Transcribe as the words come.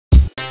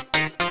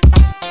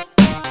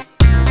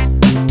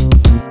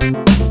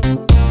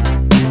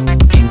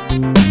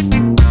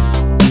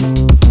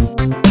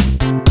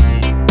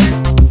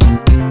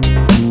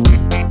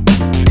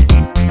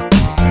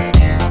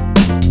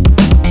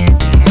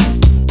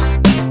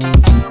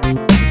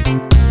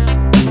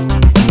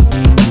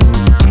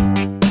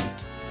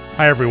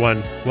Hi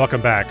everyone, welcome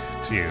back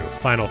to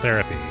Final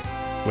Therapy,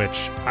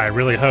 which I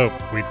really hope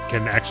we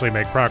can actually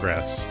make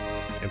progress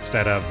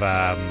instead of,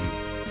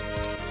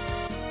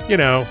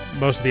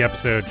 most of the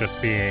episode just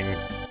being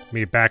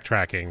me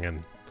backtracking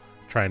and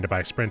trying to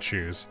buy sprint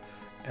shoes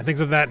and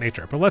things of that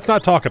nature. But let's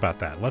not talk about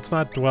that. Let's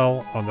not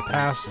dwell on the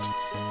past.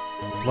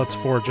 Let's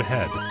forge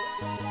ahead.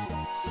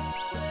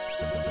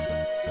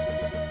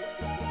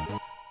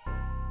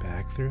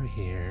 Back through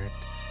here.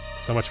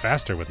 So much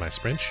faster with my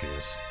sprint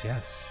shoes.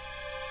 Yes.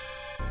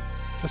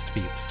 Just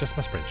feet, just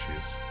my sprint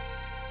shoes.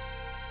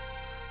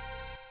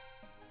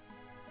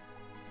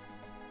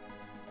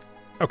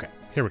 Okay,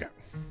 here we go.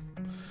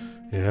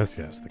 Yes,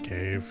 the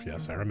cave.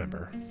 Yes, I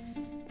remember.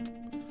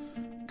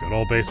 Good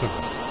old basement.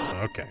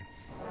 Okay.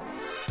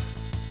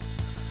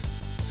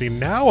 See,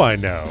 now I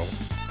know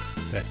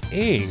that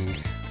Ing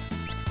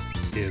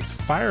is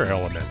fire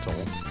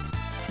elemental,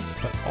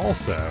 but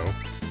also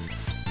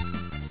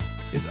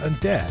is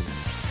undead.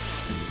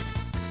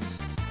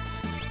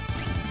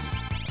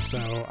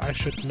 So I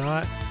should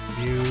not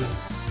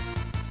use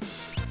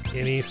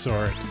any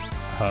sort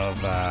of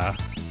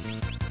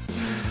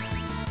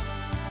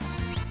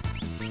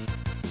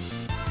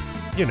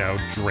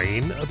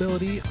drain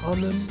ability on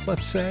them,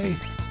 let's say.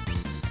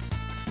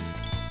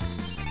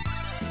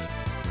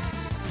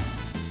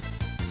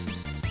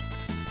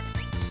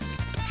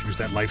 Don't use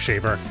that life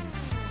shaver.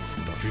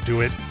 Don't you do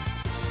it.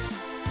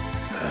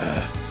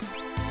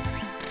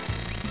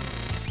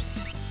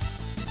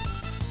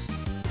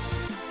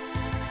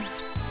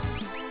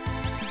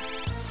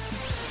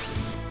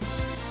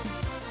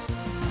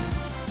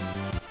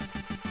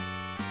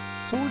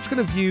 So we're just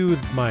going to view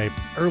my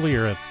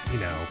earlier,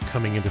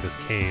 coming into this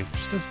cave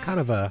just as kind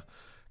of a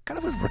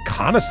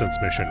reconnaissance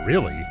mission,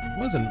 really. It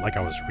wasn't like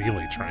I was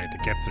really trying to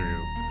get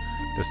through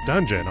this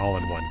dungeon all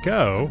in one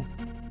go,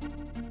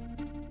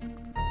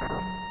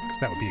 because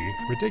that would be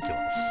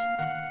ridiculous.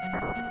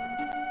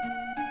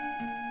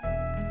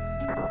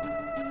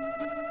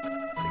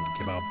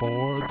 Thinking about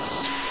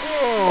boards.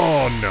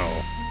 Oh,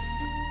 no.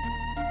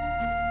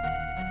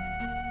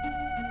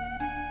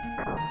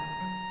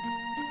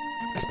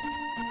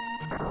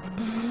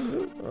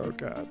 Oh,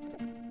 God.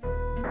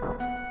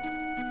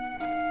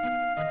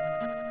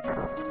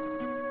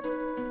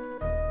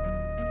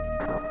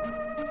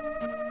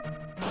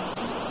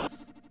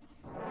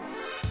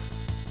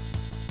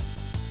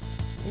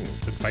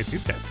 Didn't fight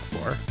these guys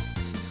before.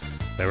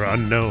 They were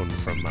unknown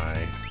from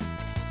my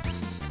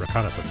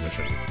reconnaissance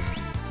mission.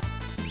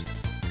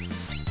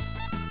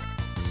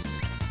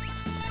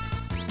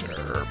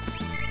 Derp.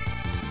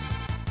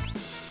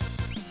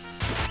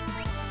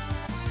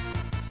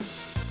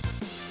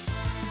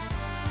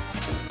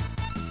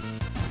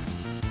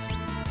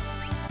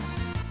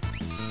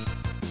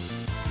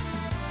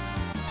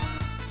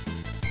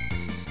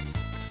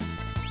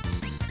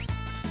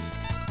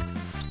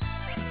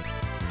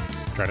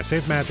 Trying to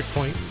save magic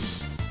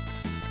points.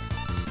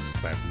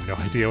 I have no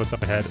idea what's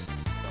up ahead.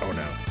 Oh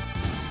no.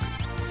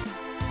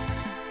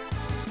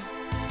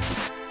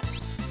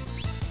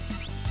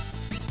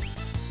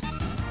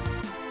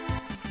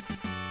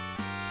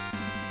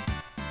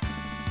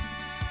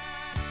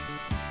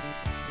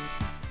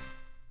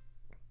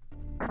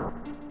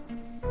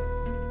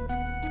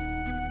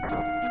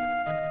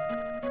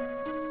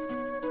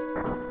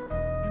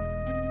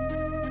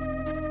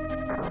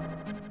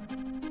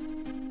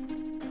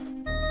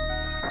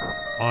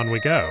 On we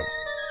go.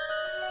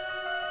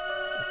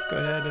 Let's go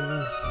ahead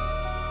and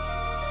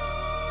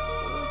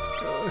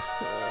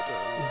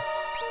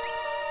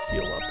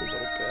heal up a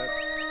little bit.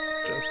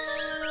 Just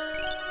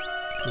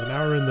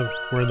now we're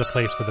in the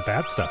place where the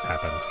bad stuff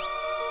happened.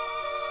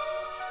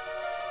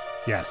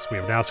 Yes, we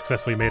have now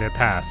successfully made it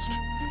past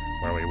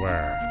where we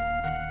were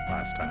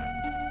last time.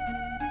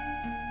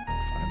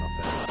 Final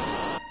thing.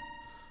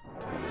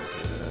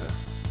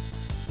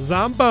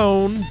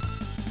 Zombone.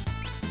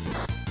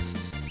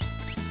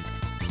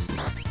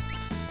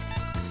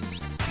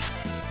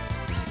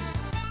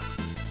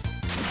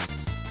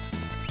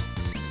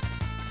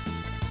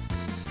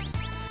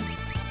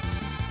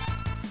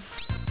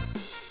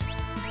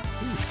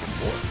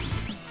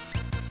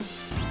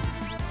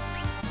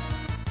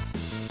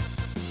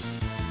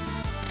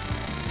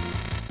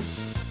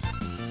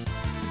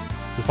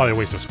 It's probably a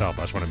waste of spell,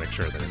 but I just want to make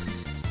sure that it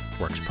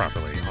works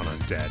properly on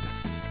undead.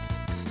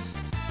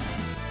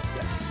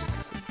 Yes,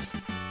 excellent.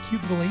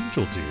 Cute little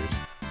angel dude.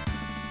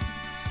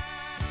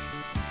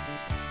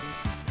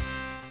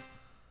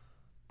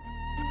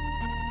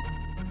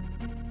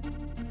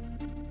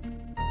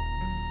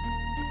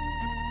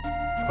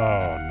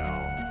 Oh no.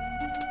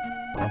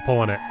 I'm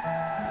pulling it.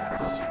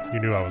 Yes, you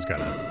knew I was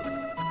gonna. A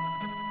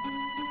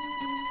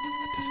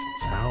distant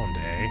sound,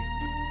 eh?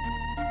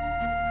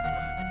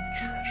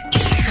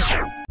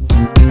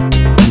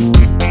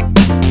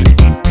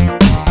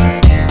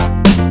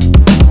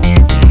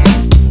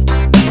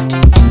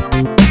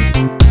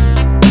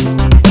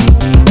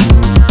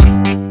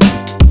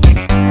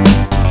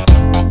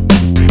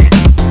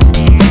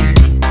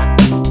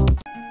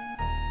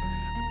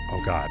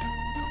 Oh God.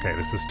 Okay,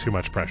 this is too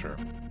much pressure.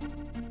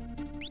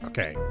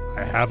 Okay,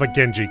 I have a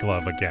Genji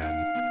glove again.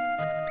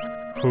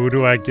 Who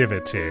do I give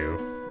it to?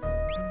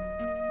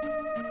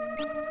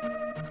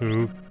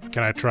 Who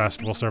can I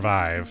trust will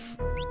survive?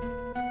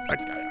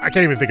 I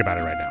can't even think about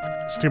it right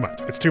now. It's too much.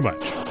 It's too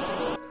much.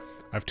 I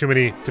have too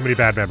many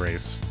bad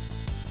memories.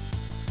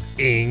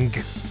 Ing.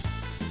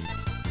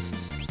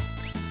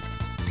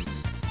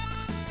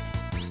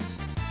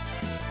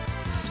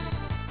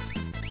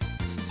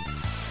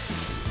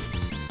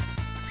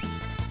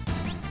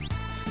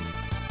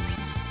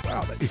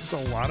 Wow, that used a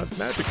lot of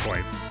magic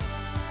points.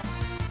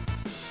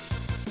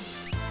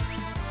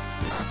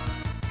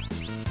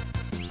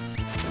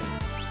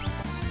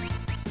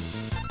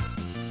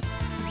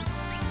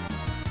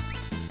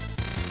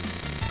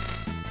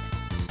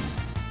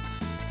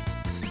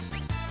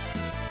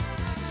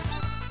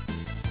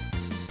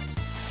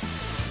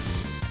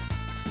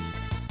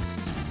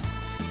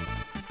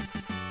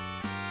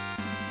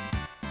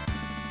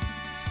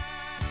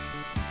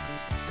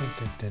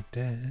 Dun, dun,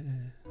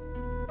 dun.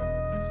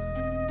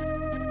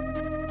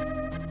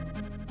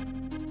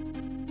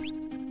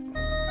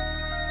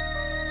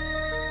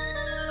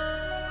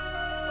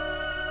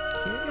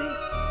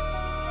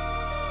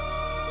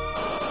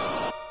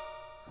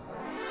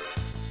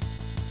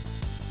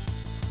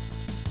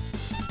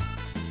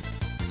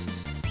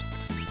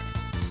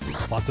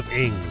 Lots of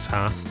ings,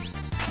 huh?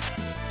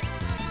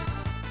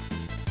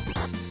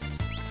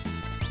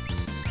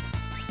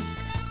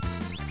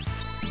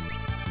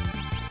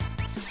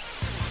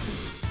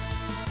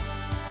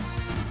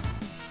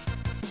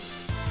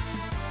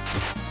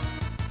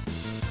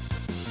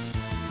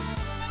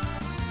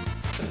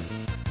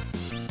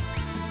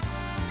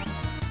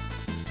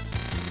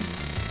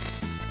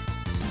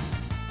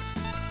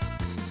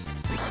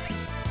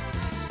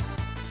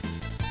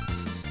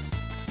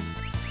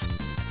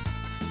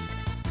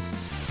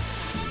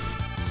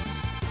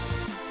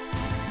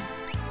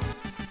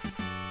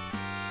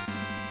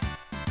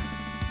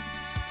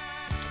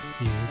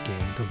 You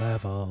gained a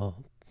level.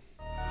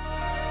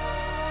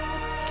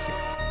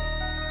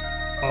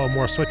 Oh,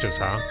 more switches,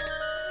 huh?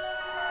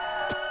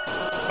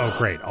 Oh,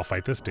 great. I'll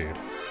fight this dude.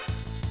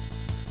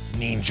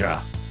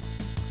 Ninja.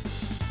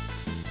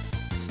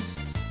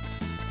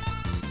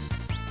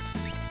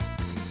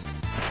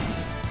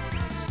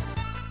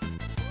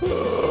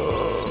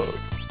 Oh,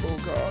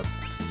 God.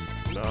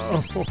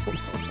 No.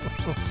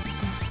 No.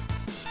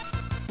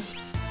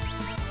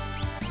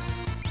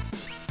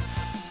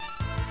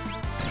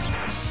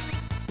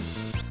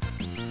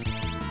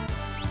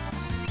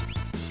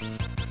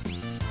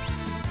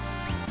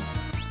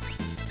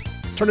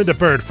 Turn into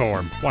bird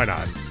form. Why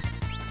not?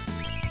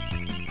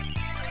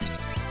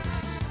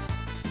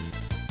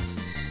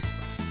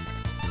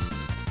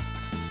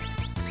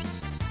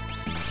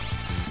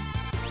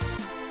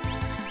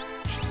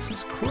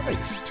 Jesus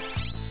Christ.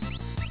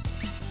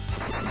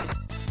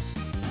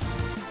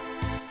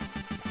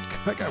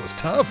 That guy was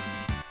tough.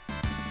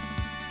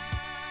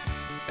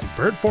 And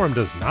bird form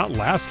does not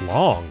last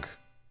long.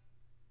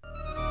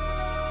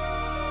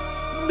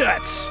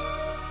 Nuts!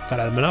 Thought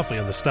I had monopoly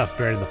on the stuff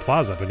buried in the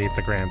plaza beneath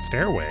the grand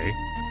stairway.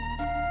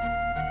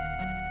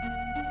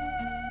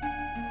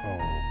 Oh.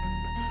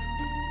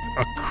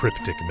 A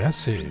cryptic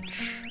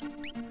message.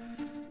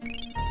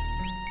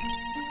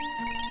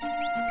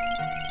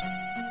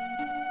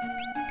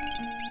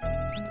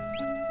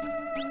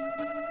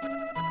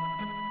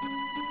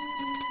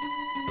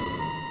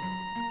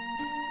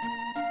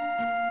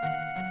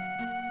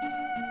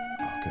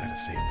 Oh, good, a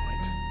save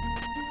point.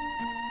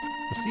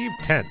 Receive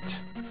tent.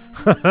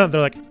 They're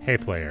like, hey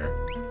player,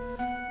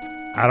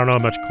 I don't know how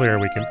much clearer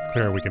we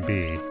can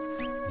be.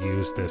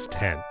 Use this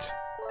tent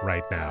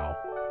right now.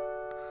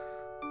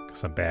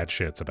 Some bad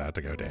shit's about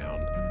to go down.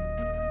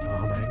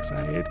 Oh, my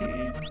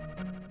anxiety.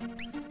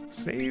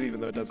 Save even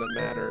though it doesn't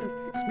matter.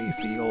 It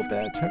makes me feel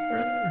better.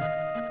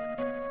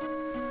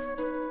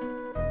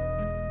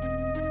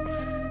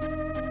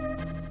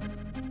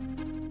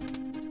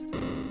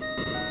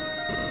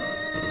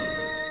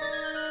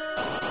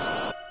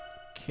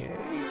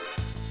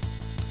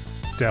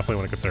 Definitely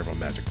want to conserve on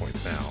magic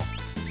points now.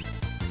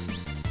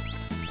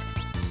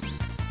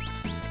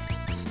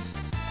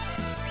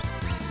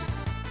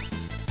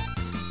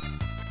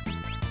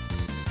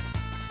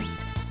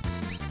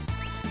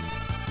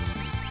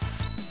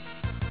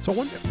 So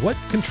what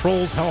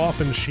controls how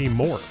often she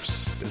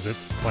morphs? Is it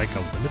like a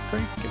limit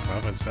break in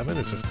Final Fantasy VII?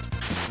 It's just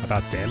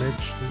about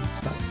damage and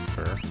stuff,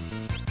 or...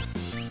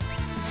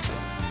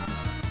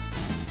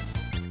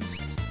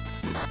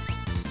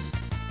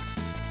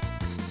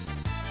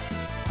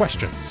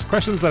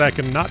 Questions that I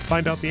cannot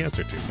find out the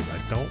answer to because I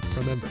don't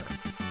remember.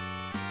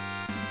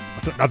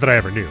 Not that I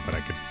ever knew, but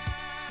I could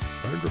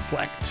learn,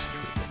 reflect,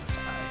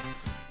 revivify.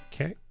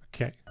 Okay.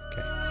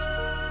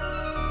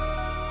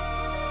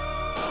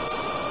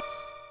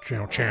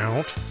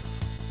 Chow.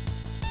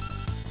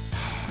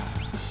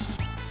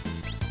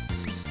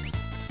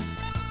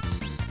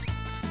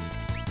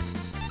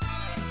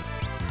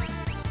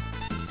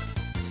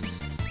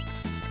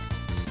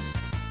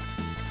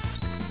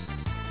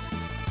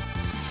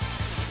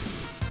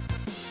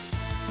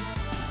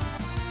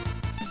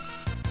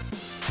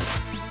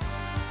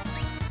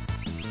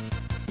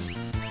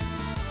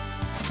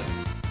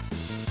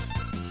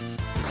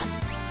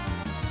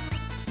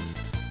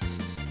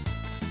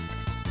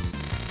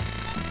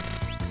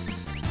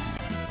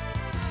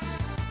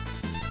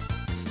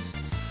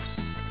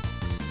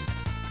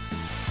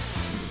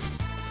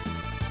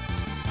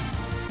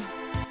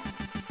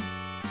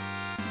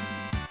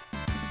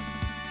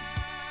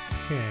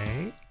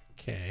 Okay.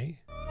 Okay.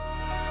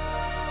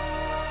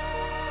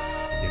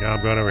 You know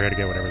I'm going over here to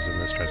get whatever's in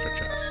this treasure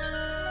chest.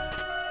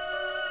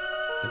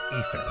 An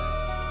ether.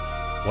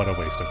 What a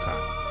waste of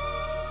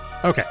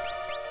time. Okay.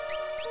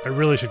 I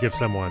really should give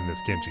someone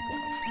this Genji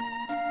glove.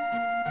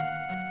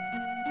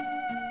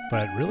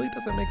 But it really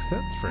doesn't make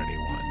sense for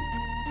anyone.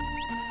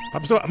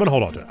 I'm going to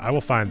hold on to it. I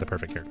will find the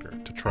perfect character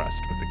to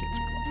trust with the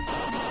Genji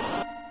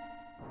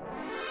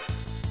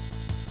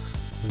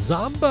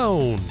glove.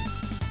 Zombone!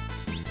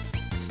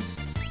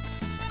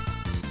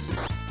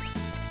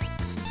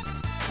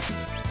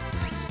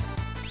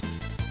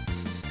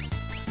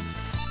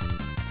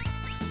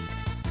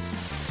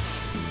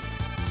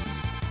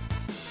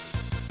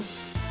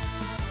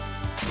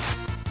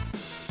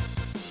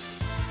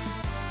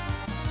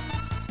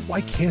 Why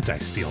can't I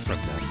steal from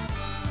them?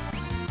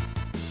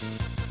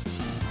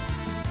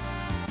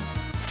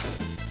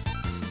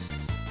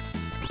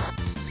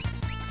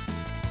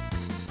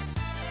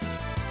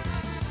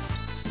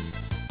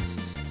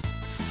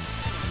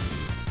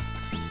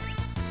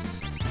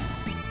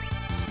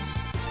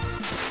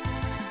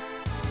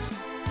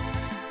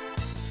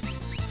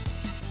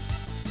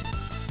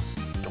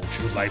 Don't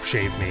you life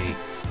shave me.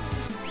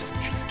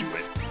 Don't you do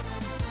it.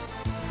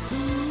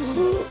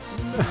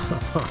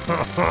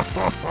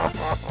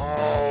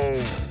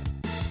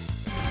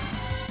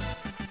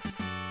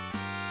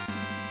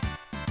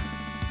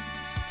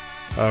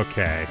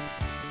 Okay.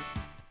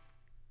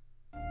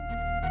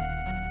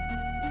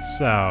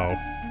 So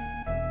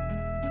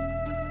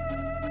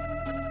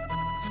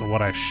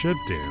what I should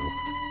do.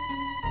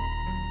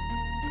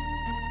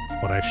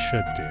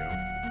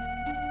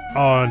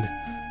 Oh, and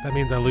that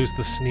means I lose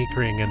the sneak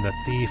ring and the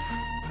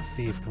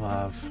thief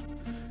glove.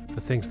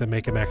 The things that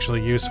make him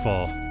actually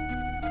useful.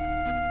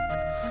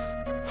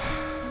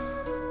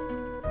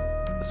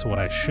 So what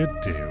I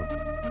should do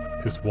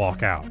is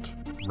walk out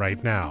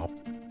right now.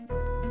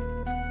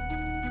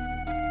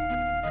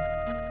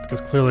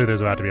 Because clearly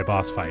there's about to be a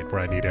boss fight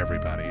where I need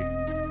everybody.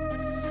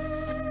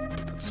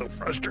 But that's so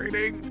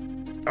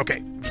frustrating. Okay,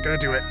 I'm just gonna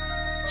do it.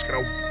 I'm just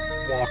gonna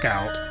walk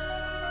out.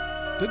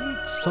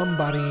 Didn't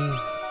somebody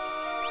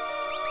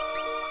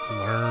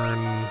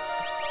learn...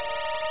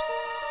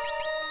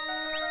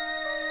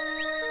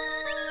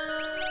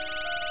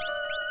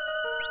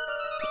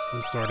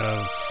 some sort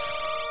of...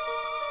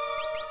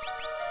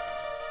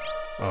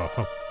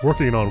 Oh,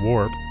 working on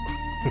warp.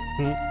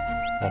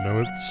 I'll know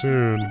it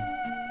soon.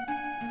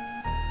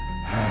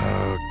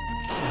 Oh,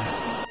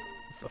 God.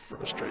 The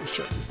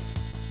frustration.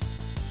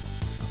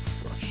 The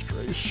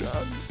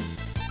frustration.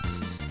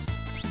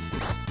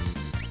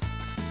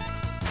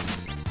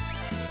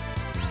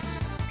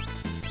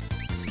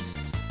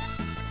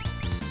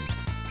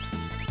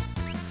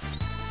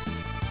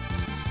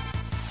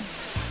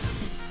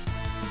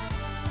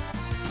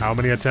 How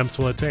many attempts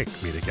will it take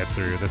me to get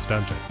through this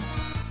dungeon?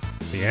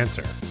 The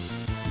answer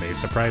may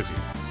surprise you.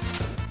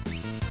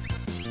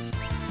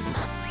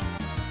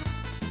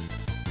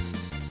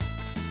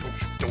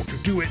 Don't you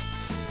do it!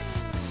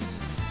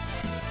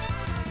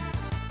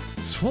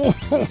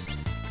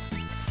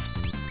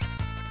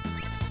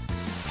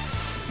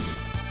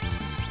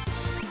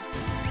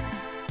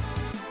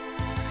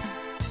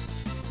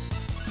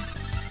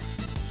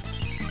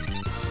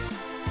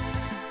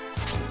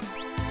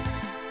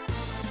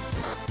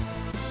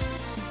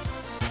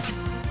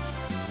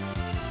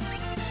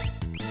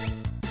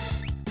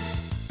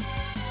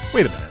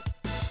 Wait a minute.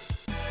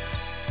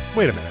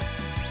 Wait a minute.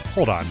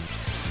 Hold on.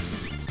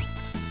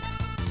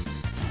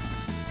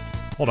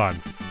 Hold on.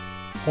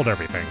 Hold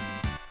everything.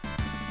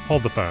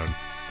 Hold the phone.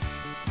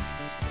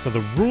 So the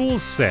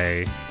rules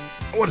say...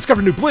 Oh, I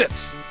discovered a new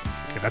blitz!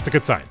 Okay, that's a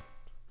good sign. I'm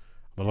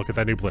gonna look at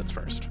that new blitz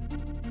first.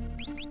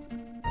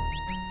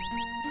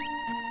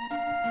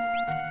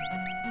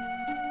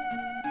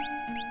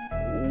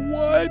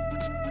 What?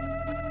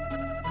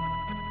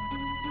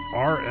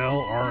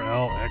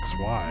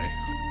 RLRLXY.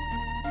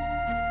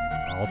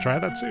 I'll try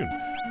that soon.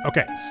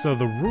 Okay, so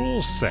the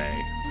rules say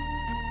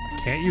I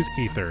can't use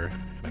Ether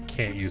and I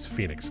can't use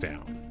Phoenix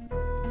Down.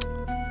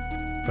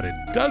 But it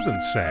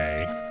doesn't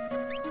say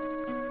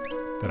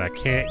that I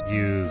can't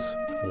use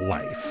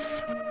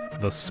Life,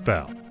 the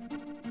spell.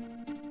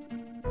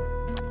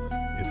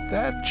 Is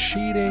that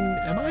cheating?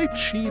 Am I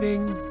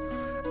cheating?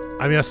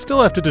 I mean, I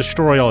still have to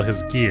destroy all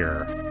his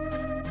gear,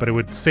 but it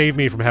would save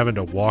me from having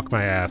to walk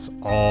my ass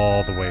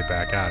all the way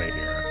back out of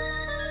here.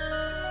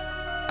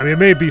 I mean, it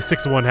may be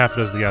 6 of one, half a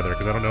dozen the other,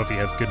 because I don't know if he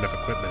has good enough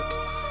equipment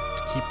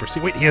to keep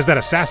pursuing. Wait, he has that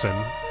assassin.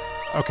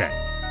 Okay,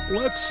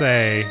 let's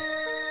say...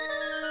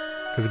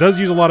 Because it does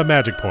use a lot of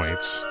magic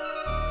points,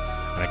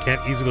 and I can't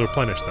easily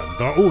replenish them.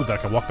 Though, oh, I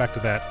can walk back to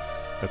that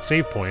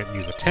save point and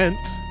use a tent.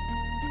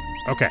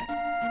 Okay,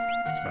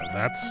 so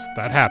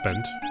that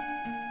happened.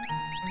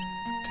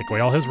 Take away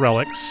all his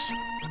relics.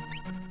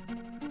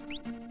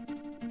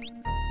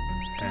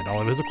 And all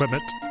of his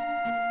equipment.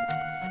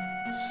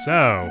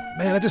 So,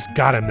 man, I just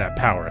got him that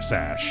power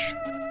sash.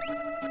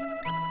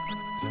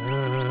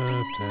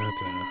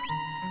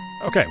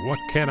 Okay, what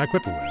can I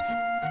equip him with?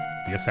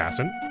 The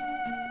assassin.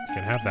 You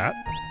can have that.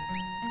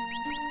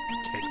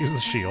 use the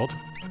shield.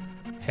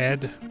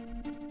 Head.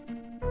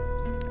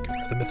 Can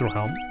wear the mithril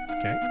helm.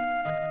 Okay.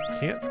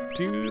 Can't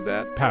do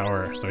that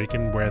power, so he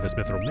can wear this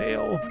mithril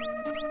mail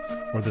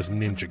or this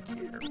ninja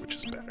gear, which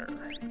is better.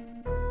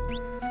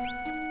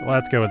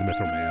 Let's go with the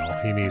mithril mail.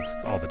 He needs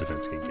all the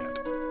defense he can get.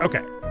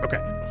 Okay,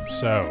 okay.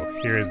 So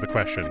here's the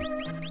question.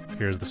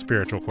 Here's the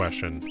spiritual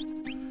question.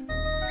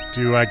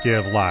 Do I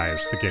give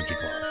Lies the Genji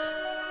glove?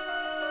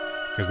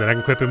 Because then I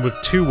can equip him with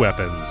 2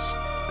 weapons,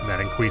 and that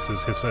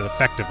increases his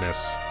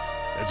effectiveness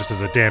just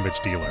as a damage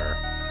dealer.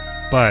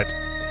 But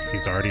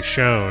he's already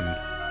shown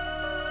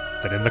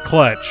that in the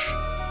clutch,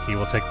 he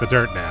will take the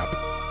dirt nap,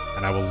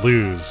 and I will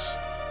lose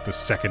the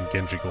second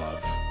Genji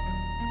glove.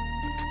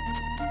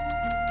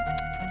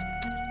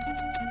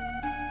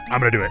 I'm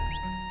gonna do it.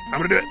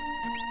 I'm gonna do it.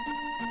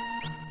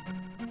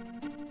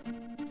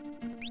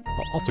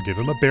 I'll also give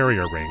him a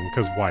barrier ring,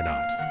 because why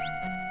not?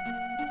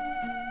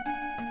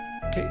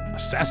 Okay,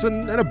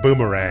 assassin and a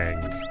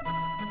boomerang.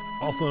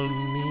 Also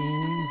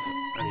means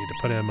I need to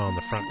put him on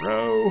the front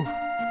row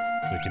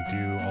so he can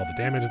do all the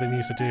damage that he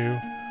needs to do.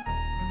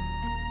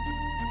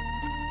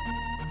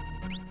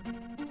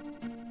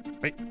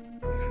 Wait.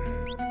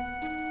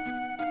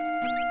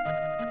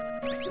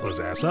 Heal his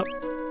ass up.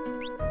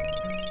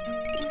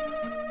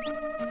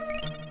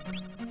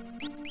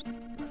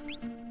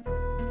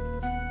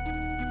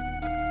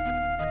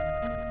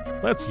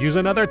 Let's use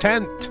another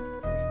tent.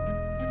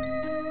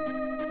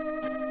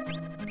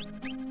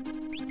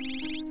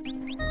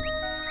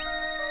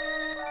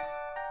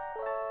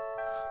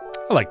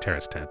 I like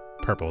Terra's tent.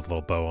 Purple with a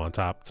little bow on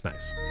top. It's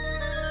nice.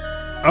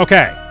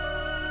 Okay.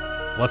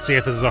 Let's see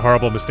if this is a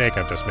horrible mistake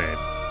I've just made.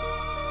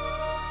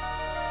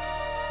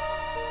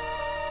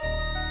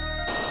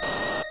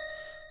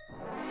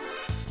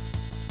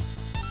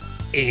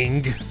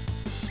 Ing.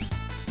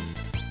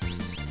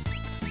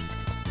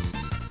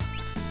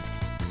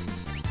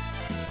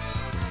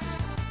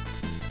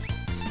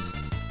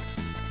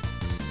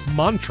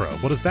 Mantra.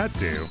 What does that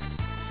do?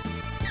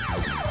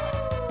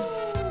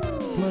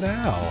 Blood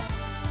owl.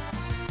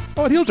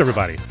 Oh, it heals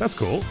everybody. That's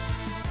cool.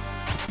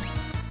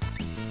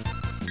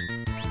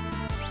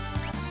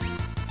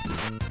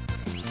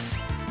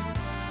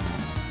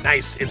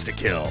 Nice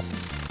insta-kill.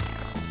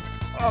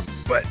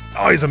 But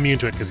he's immune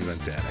to it because he's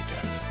undead,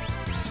 I guess.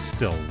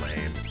 Still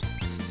lame.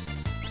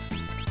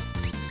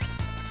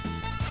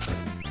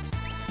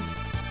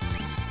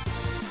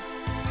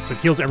 So it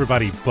heals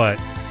everybody but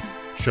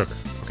sugar.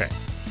 Okay.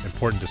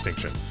 Important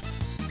distinction.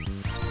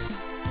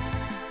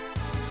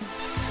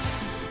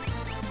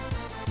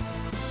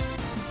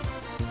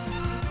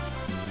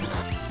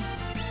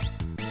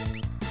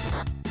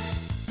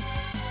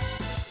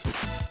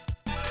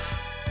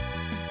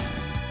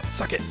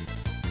 Suck it.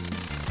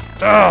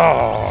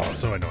 Oh,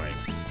 so annoying.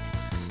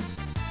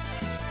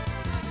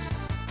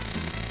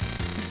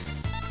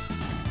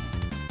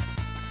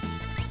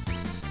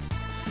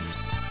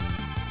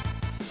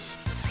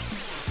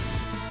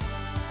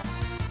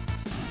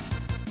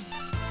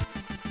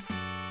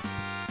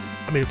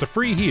 I mean, it's a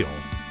free heal.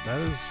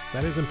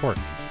 That is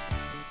important.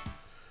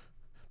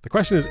 The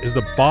question is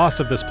the boss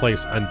of this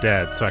place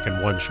undead so I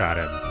can one-shot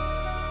him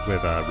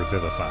with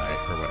Revivify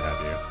or what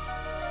have you?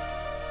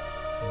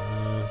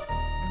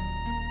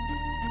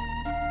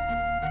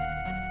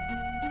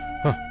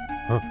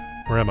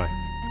 Where am I?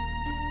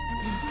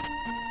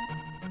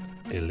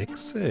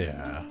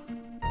 Elixir.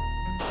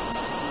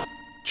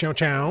 Chow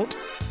chow.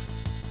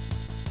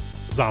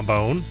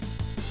 Zombone.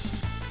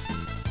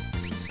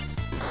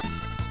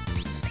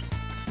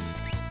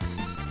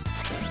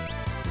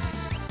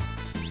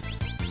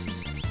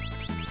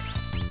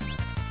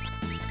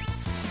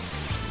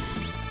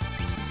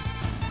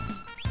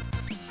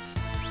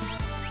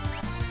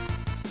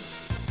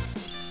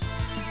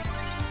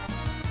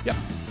 Yep.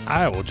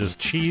 I will just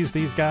cheese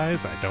these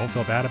guys. I don't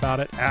feel bad about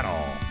it at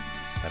all.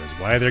 That is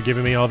why they're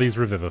giving me all these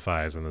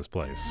Revivifies in this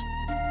place.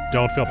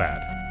 Don't feel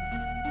bad.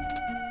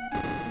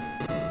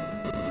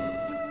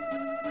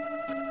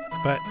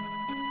 But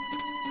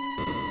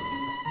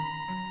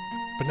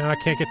now I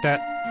can't get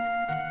that.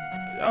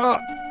 Oh,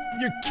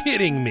 you're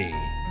kidding me.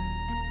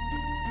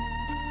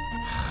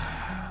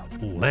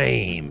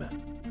 Lame.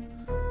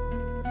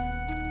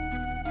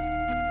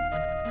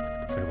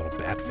 Looks like a little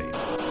bat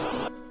face.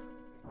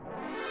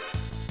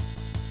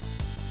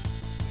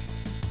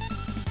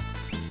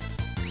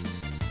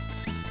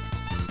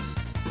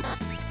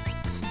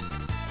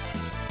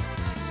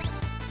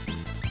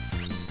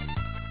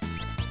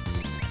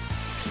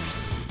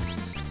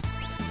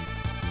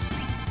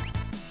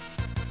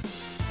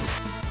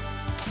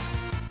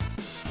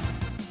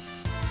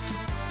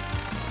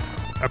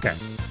 Okay,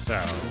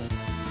 so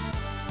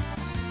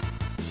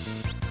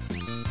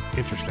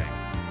interesting.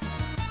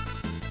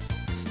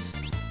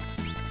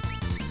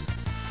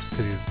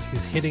 Because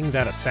he's hitting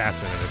that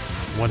assassin and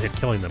it's one hit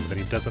killing them, but then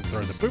he doesn't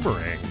throw the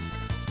boomerang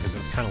because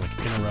it kind of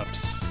like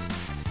interrupts.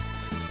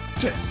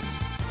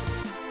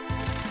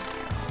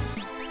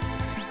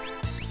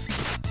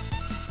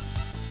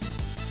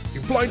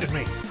 You blinded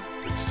me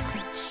with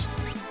science.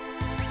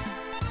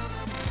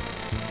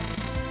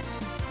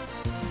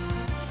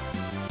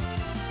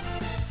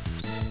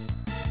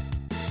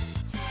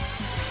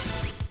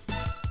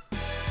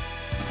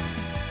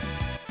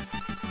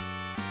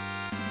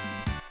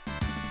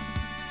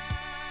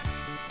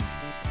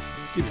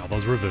 Give me all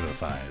those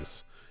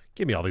revivifies.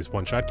 Give me all these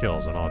one-shot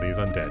kills on all these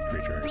undead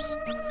creatures.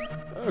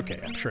 Okay,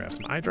 I'm sure I have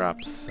some eye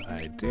drops.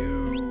 I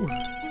do.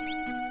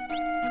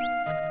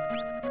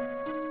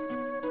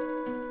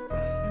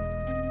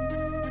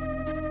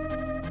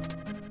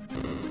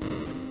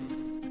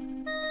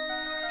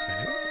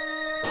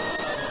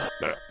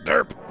 Okay.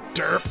 Derp!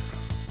 Derp!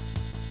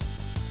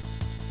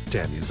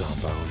 Damn you,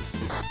 Zombone.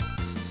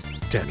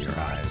 Damn your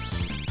eyes.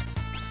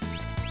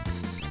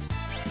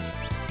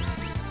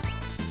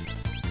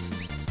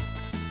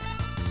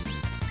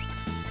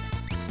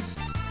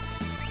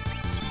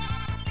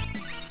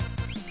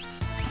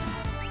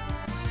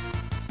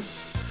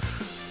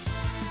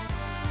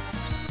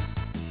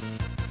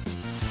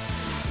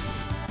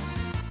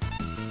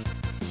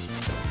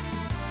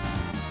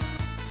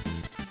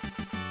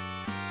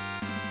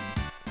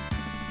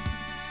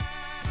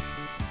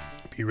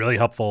 Be really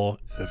helpful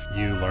if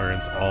you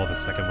learns all the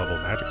second level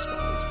magic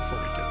spells before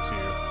we get to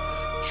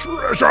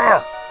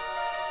treasure.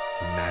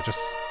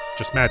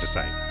 Just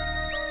magicite.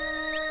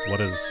 What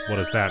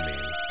does that mean?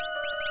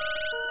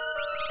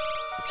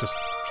 It's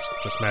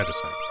just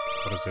magicite.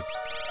 What is it?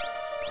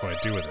 What do I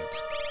do with it?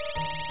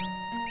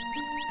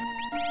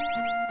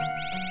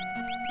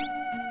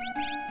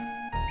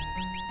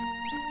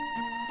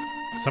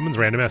 Summons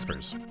random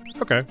espers.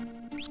 Okay,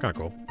 it's kind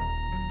of cool.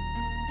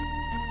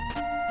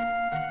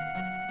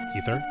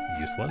 Ether,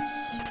 useless.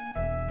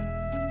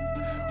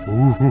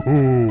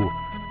 Ooh,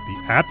 the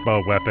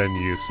Atma weapon,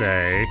 you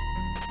say?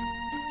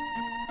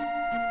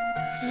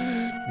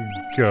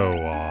 Go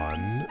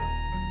on.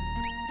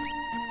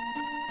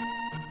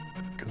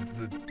 Because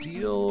the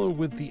deal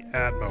with the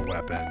Atma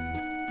weapon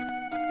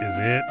is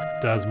it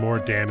does more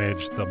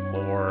damage the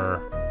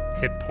more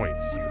hit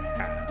points you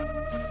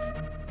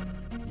have.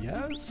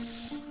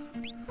 Yes?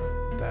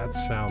 That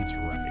sounds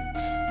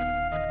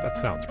right. That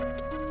sounds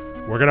right.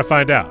 We're gonna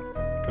find out.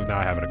 Because now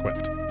I have it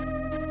equipped.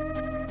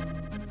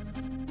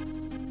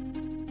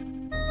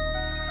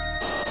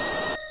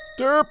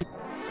 Derp!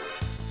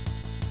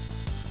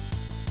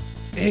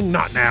 Ing,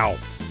 not now.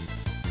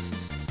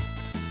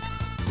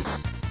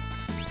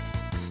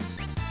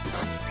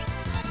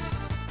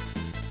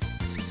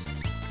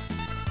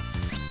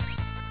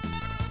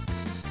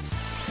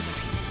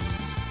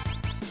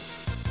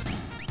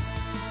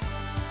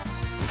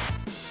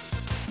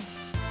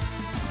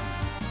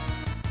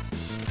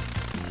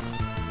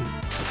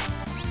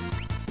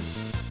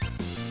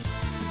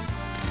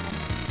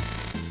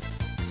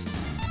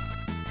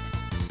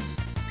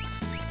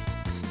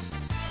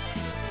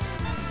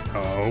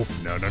 Oh,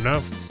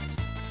 no.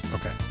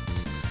 Okay.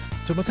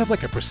 So it must have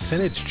like a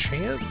percentage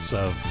chance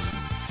of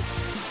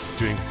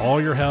doing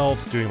all your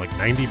health, doing like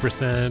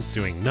 90%,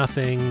 doing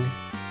nothing.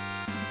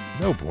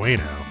 No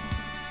bueno.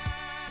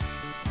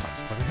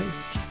 Toxic Weapon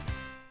Haste.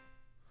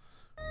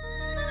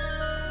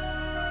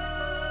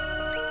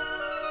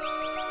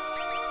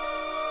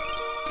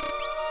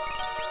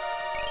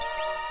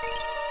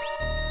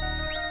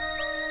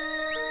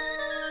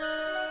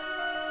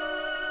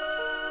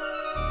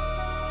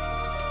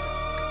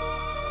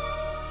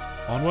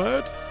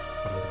 Onward.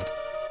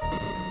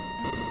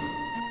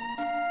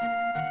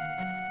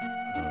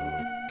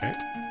 Okay.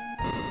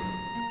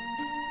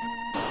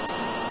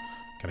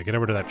 Can I get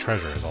over to that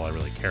treasure is all I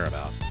really care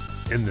about.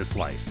 In this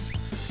life.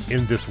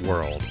 In this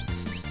world.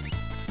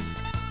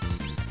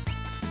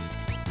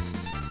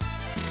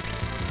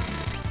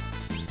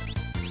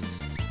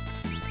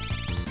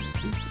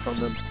 From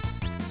them.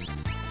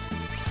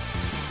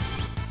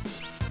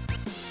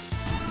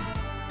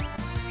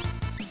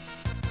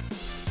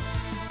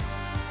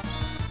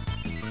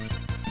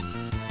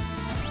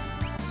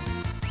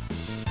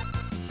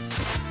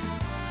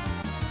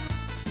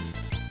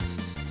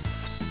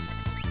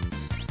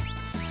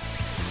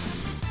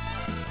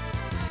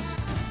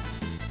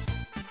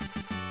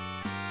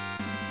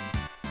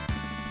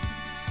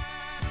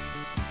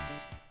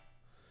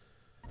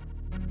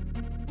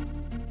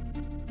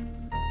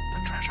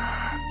 Treasure.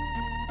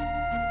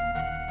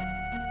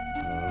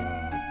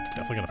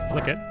 Definitely gonna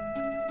flick it.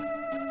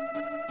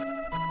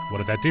 What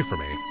did that do for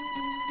me?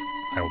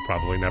 I will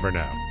probably never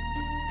know.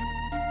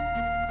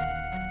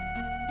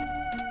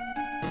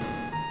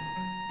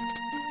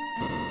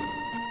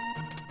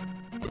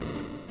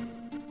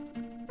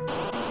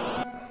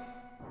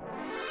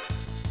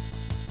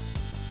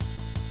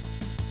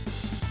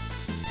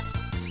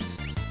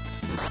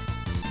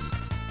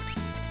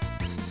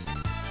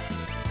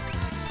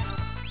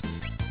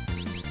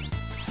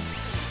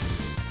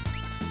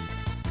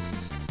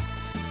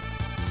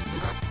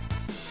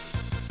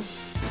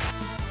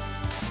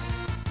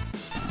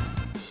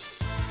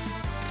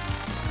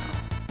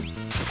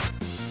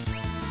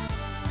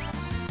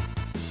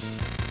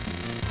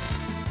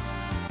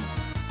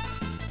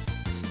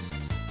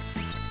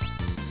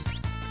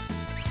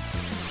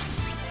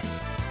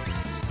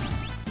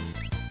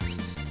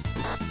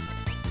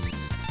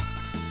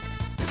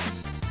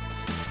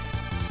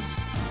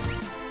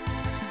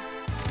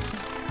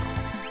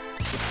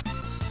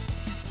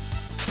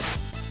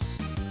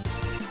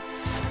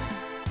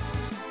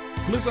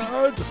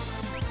 Blizzard!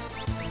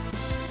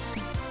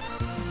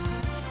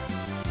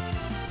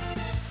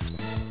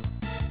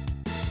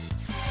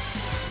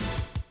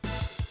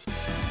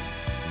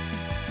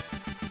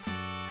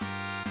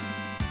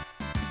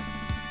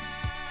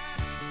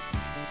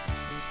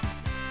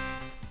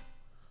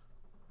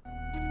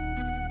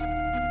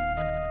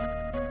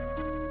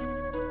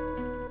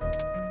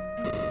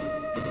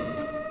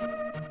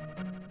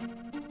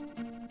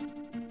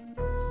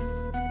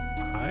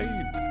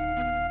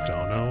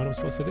 I'm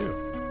supposed to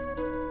do.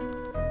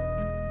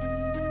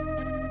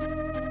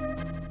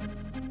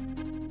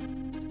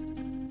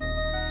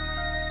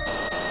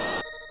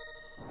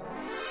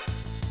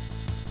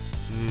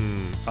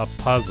 A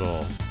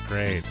puzzle.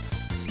 Great.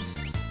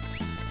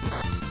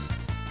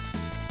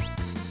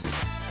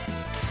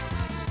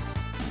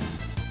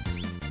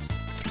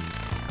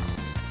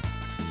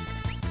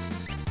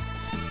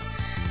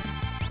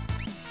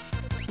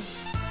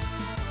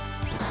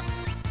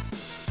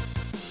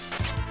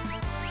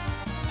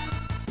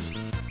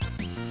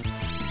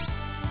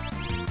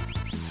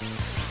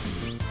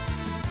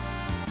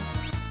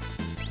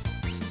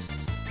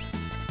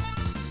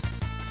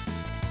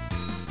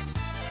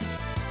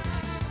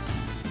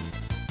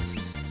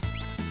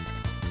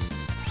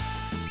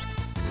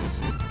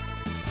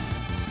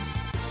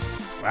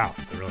 Wow,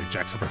 that really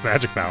jacks up our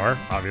magic power,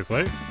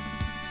 obviously.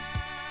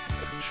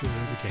 Should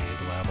have gained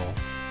level.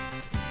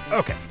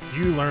 Okay,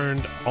 you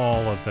learned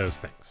all of those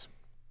things.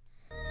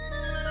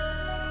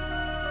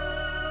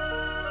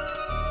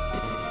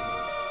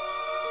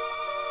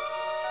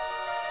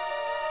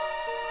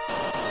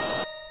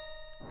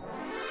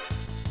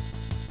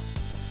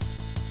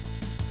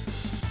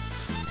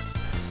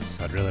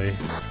 I'd really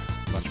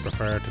much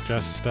prefer to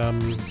just,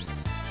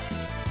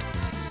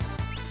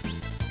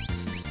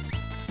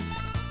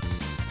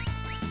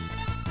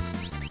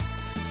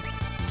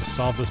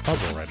 solve this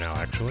puzzle right now,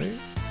 actually.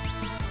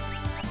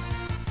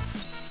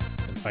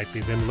 And fight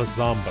these endless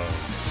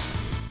zombos.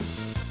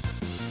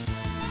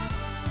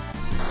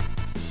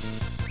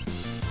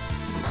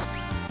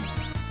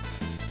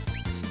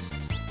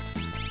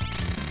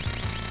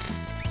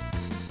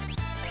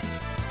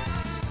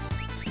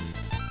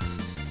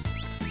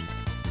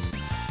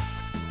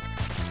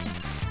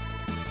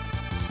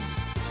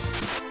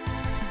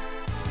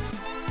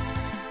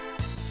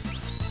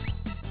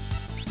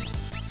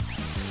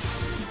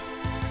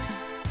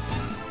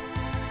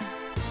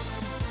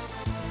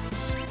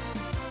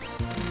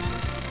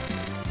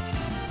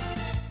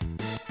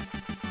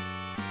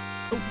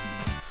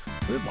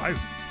 Why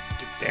is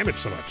it damaged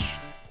so much?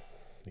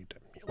 Need to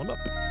heal him up.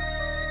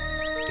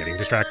 Getting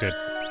distracted.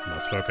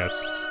 Must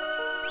focus.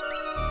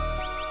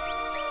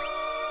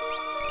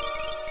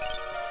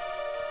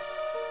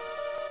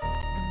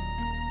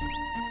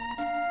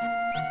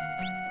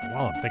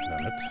 While I'm thinking of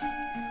it.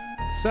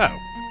 So.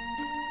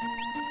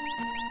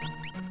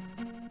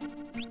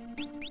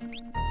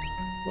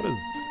 What is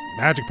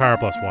magic power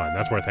plus 1?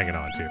 That's worth hanging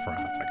on to for a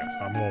hot second. So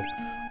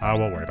I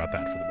won't worry about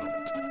that for the moment.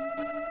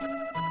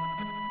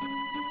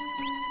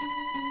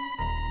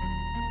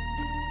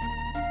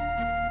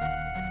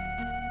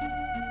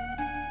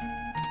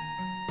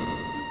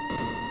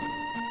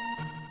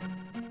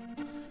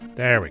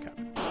 There we go.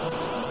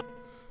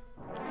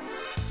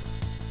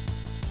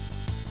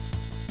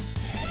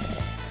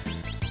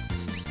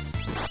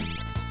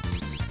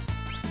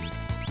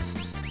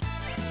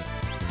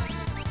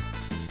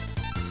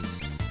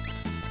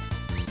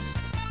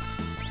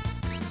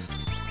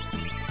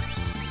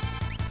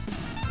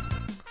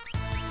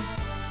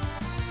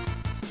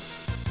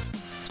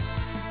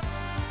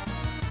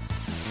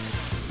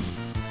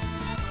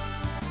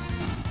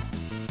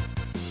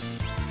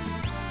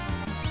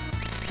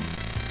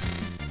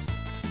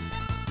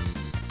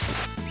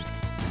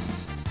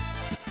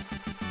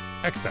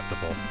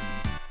 Acceptable.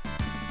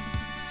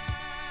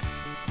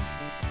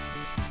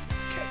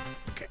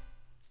 Okay.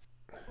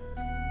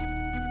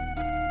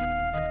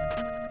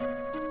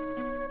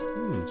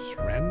 Just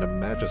random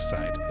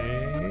magicite,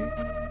 eh?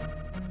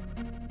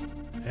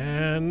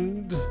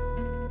 And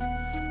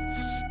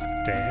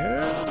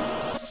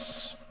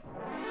stairs?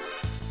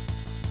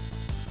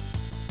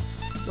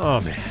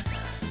 Oh man.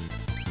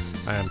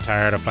 I am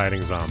tired of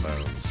fighting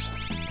zombos.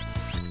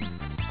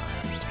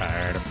 I am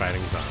tired of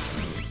fighting zombos.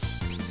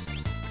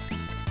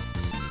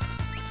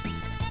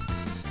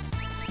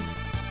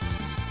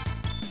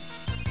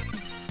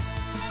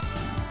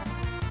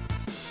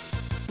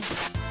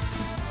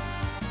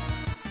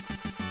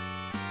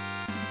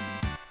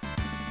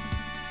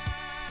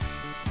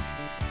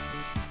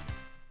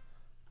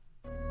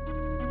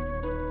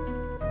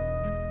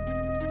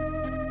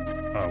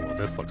 Oh, well,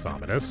 this looks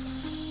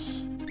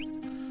ominous.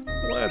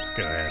 Let's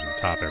go ahead and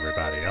top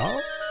everybody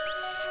off.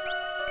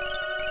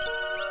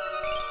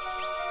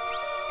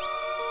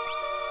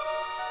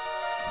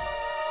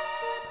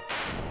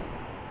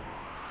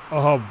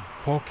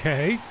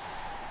 Okay.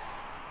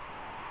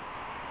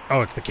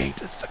 Oh, it's the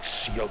gate. It's the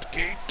shield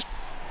gate.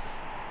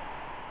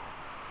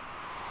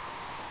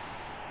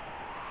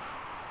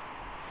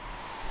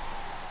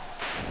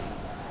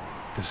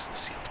 This is the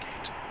sealed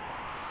gate.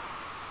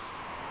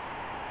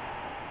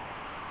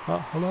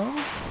 Hello?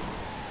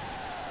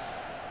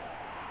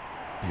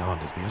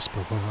 Beyond is the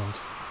Esper world.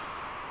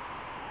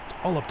 It's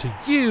all up to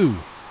you.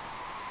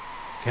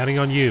 Counting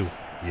on you.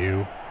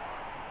 You.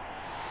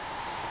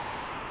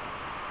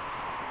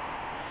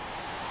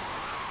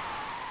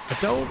 I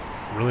don't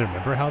really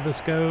remember how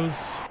this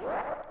goes,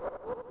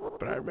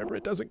 but I remember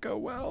it doesn't go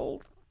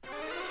well.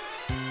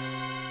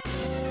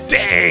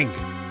 Dang!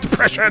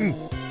 Depression!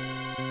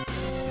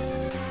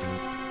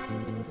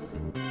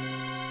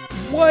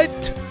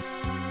 What?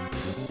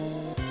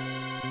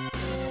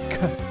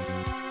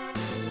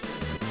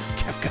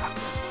 Kefka,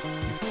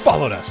 you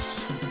followed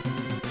us.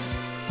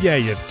 Yeah,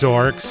 you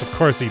dorks. Of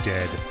course he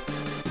did.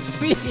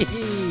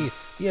 The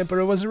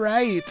Emperor was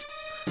right.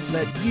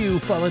 Let you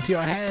fall into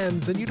your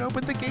hands and you'd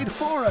open the gate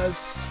for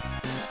us.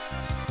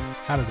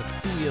 How does it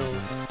feel?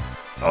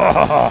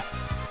 Oh!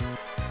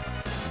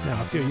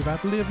 Now I fear you've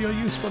outlived your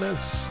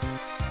usefulness.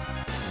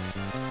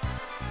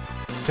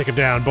 Take him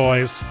down,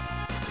 boys.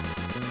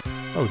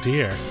 Oh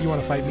dear, you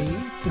want to fight me?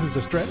 This is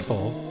just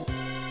dreadful.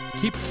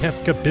 Keep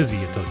Kefka busy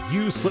until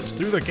you slips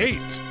through the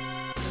gate.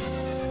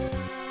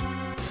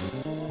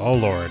 Oh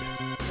lord.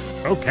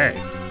 Okay.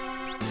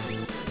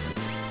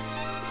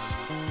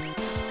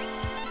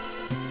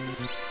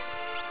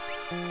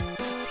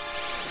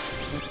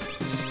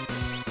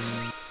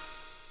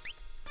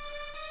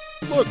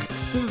 Look,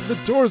 the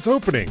door's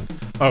opening.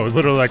 Oh, it was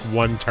literally like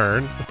one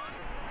turn.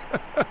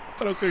 I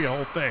thought it was going to be a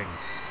whole thing.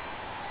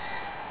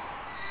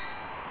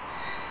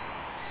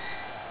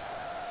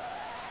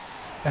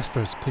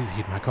 Espers, please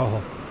heed my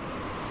call.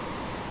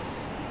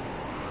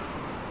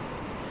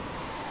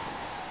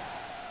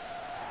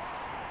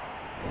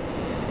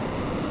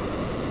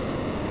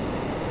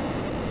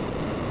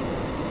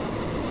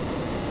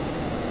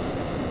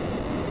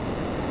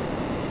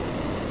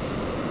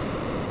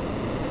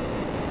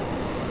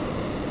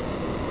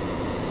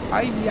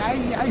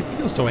 I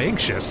feel so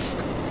anxious.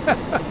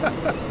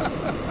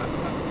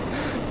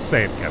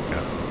 Same,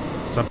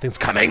 Kefka. Something's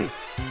coming.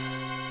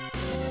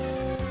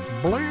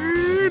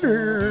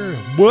 Blader.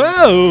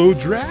 Whoa,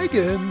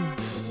 dragon.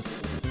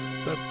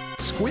 The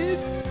squid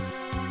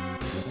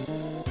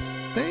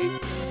thing.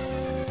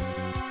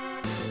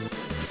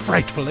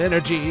 Frightful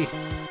energy.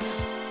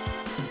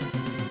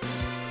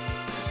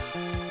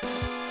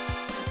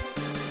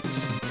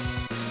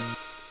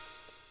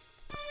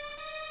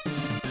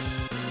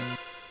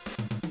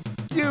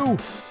 You!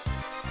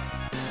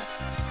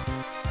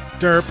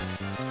 Derp.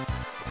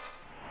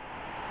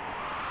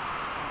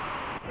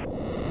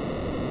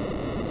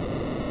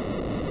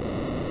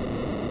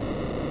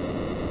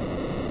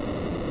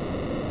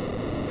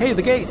 Hey,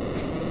 the gate!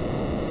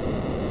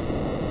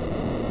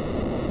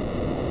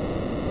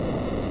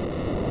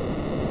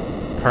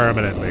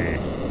 Permanently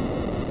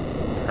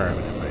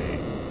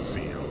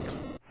sealed.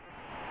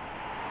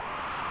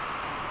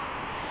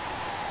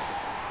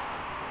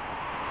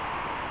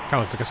 Kinda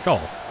looks like a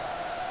skull.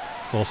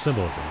 Little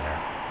symbolism there.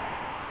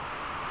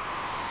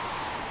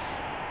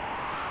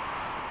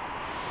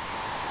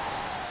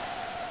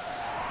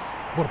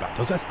 What about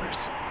those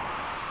espers?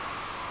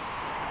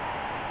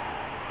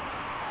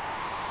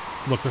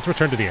 Look, let's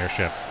return to the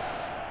airship.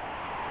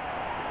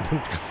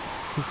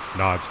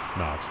 Nods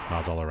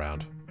all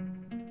around.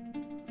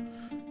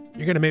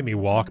 You're gonna make me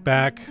walk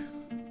back?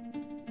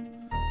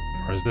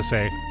 Or is this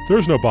a,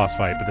 there's no boss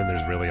fight, but then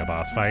there's really a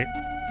boss fight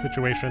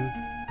situation?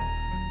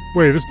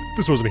 Wait,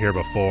 this wasn't here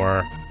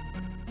before.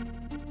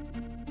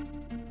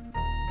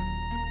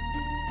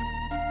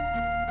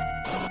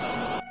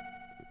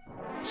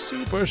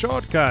 Super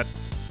shortcut.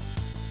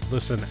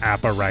 Listen,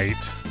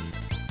 Apparite.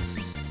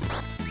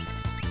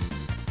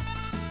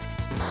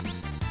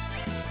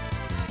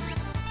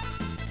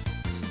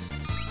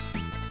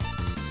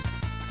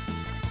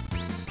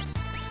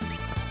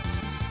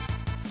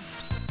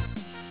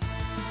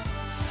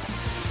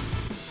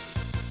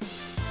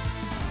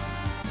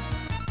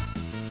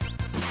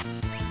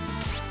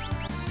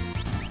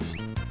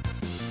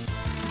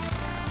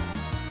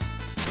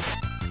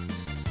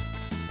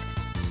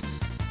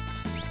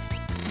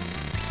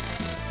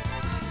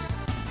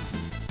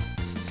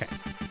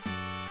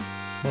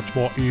 Much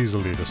more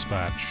easily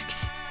dispatched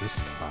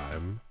this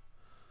time.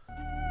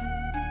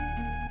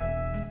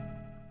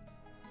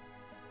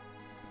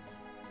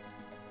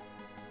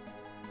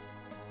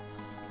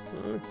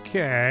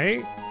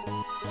 Okay.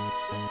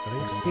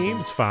 Everything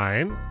seems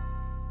fine.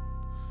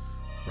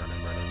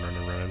 Running.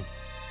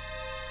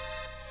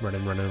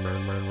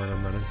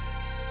 Running.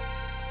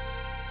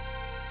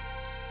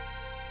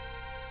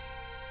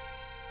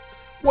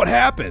 What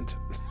happened?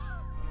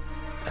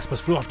 Espers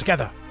flew off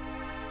together.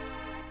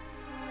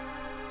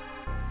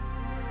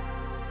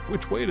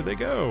 Which way did they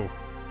go?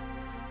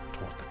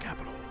 Toward the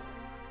capital.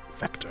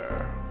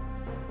 Vector.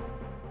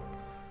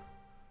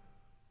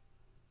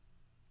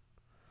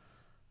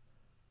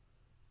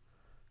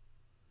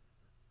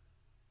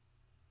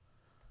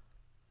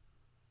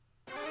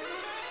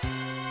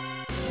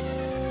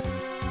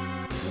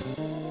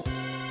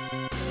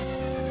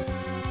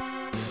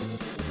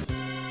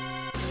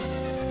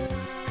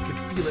 I can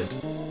feel it.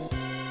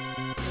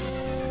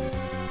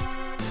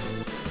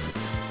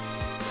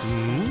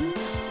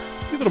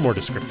 Be a little more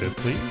descriptive,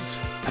 please.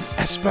 An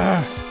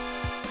esper!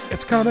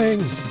 It's coming!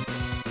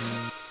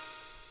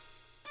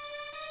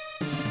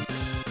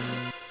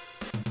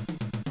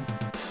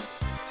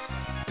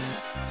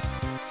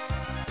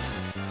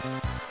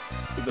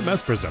 The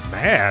espers are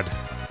mad.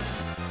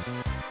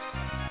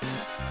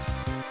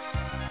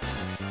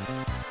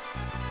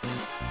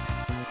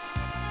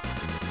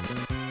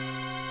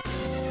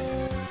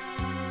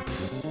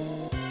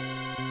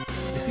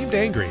 seemed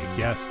angry.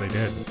 Yes, they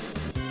did.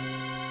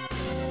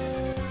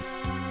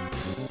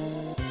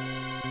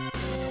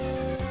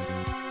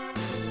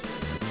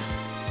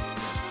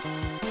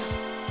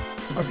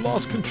 I've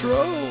lost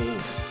control.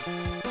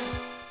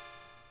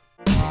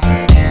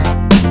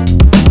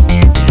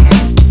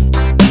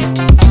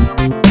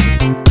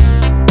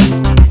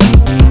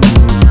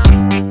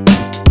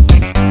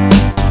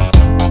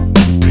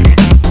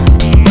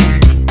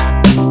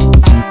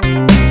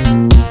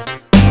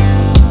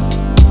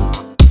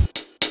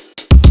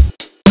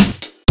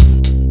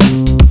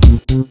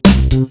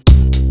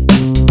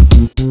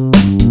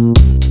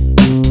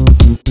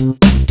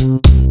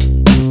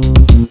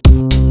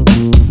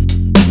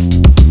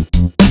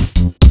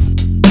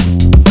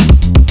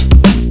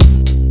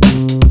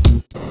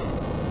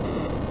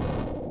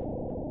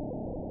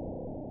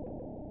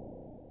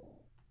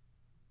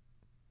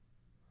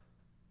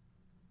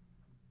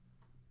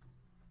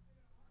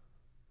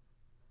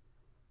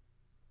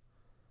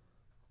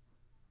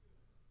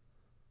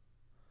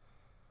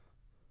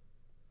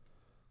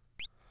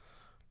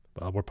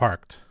 Well, we're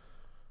parked.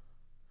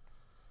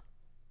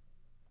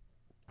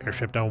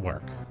 Airship don't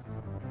work.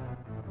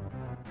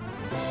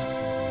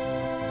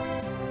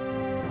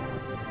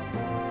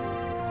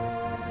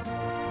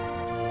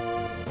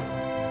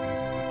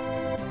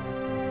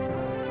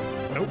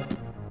 Nope.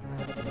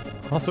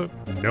 Also,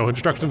 no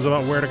instructions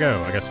about where to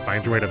go. I guess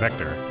find your way to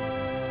Vector.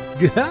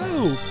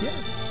 Go!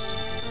 Yes!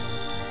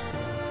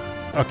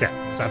 Okay,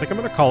 so I think I'm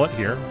going to call it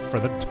here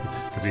for the...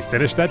 because we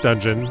finished that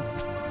dungeon.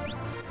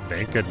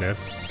 Thank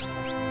goodness.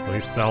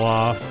 Please sell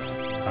off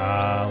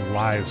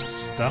Lie's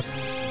stuff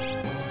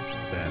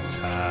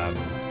that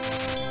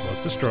was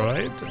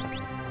destroyed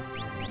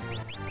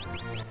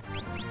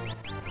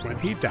when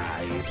he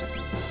died.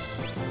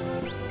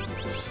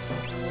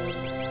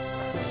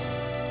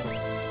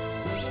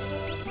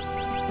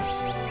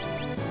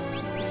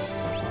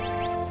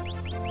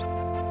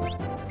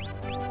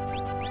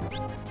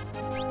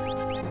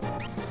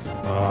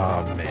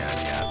 Oh man,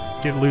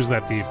 yeah. Losing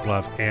that thief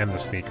glove and the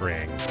sneak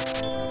ring.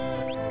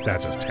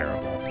 That's just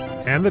terrible.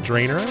 And the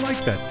drainer, I like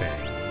that thing.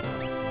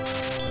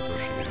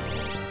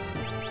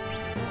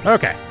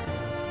 Okay.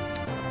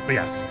 But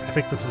yes, I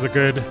think this is a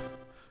good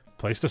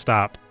place to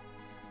stop.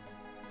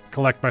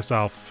 Collect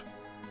myself.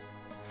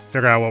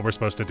 Figure out what we're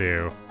supposed to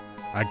do.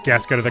 I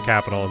guess go to the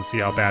capital and see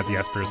how bad the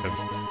Espers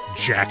have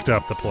jacked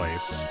up the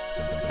place.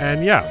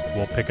 And yeah,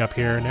 we'll pick up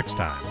here next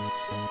time.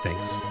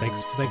 Thanks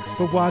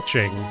for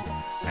watching.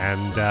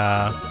 And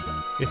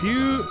if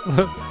you...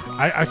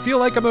 I feel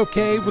like I'm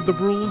okay with the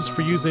rules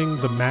for using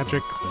the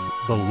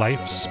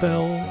life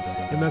spell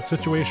in that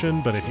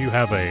situation, but if you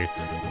have a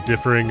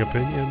differing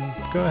opinion,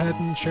 go ahead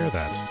and share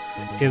that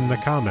in the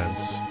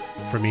comments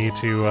for me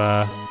to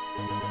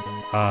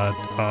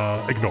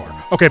ignore.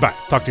 Okay, bye.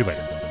 Talk to you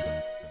later.